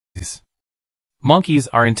Monkeys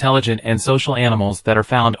are intelligent and social animals that are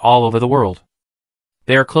found all over the world.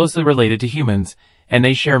 They are closely related to humans, and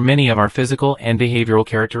they share many of our physical and behavioral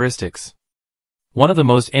characteristics. One of the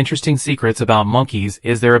most interesting secrets about monkeys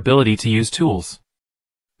is their ability to use tools.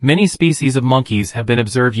 Many species of monkeys have been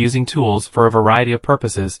observed using tools for a variety of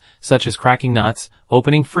purposes, such as cracking nuts,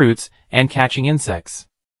 opening fruits, and catching insects.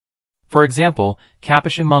 For example,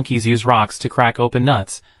 capuchin monkeys use rocks to crack open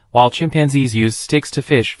nuts, while chimpanzees use sticks to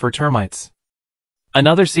fish for termites.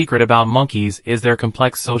 Another secret about monkeys is their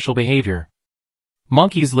complex social behavior.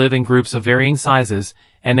 Monkeys live in groups of varying sizes,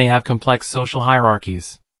 and they have complex social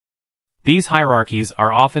hierarchies. These hierarchies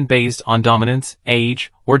are often based on dominance, age,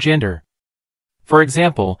 or gender. For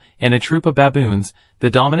example, in a troop of baboons, the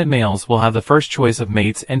dominant males will have the first choice of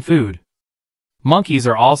mates and food. Monkeys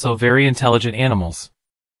are also very intelligent animals.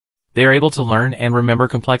 They are able to learn and remember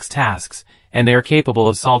complex tasks, and they are capable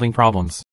of solving problems.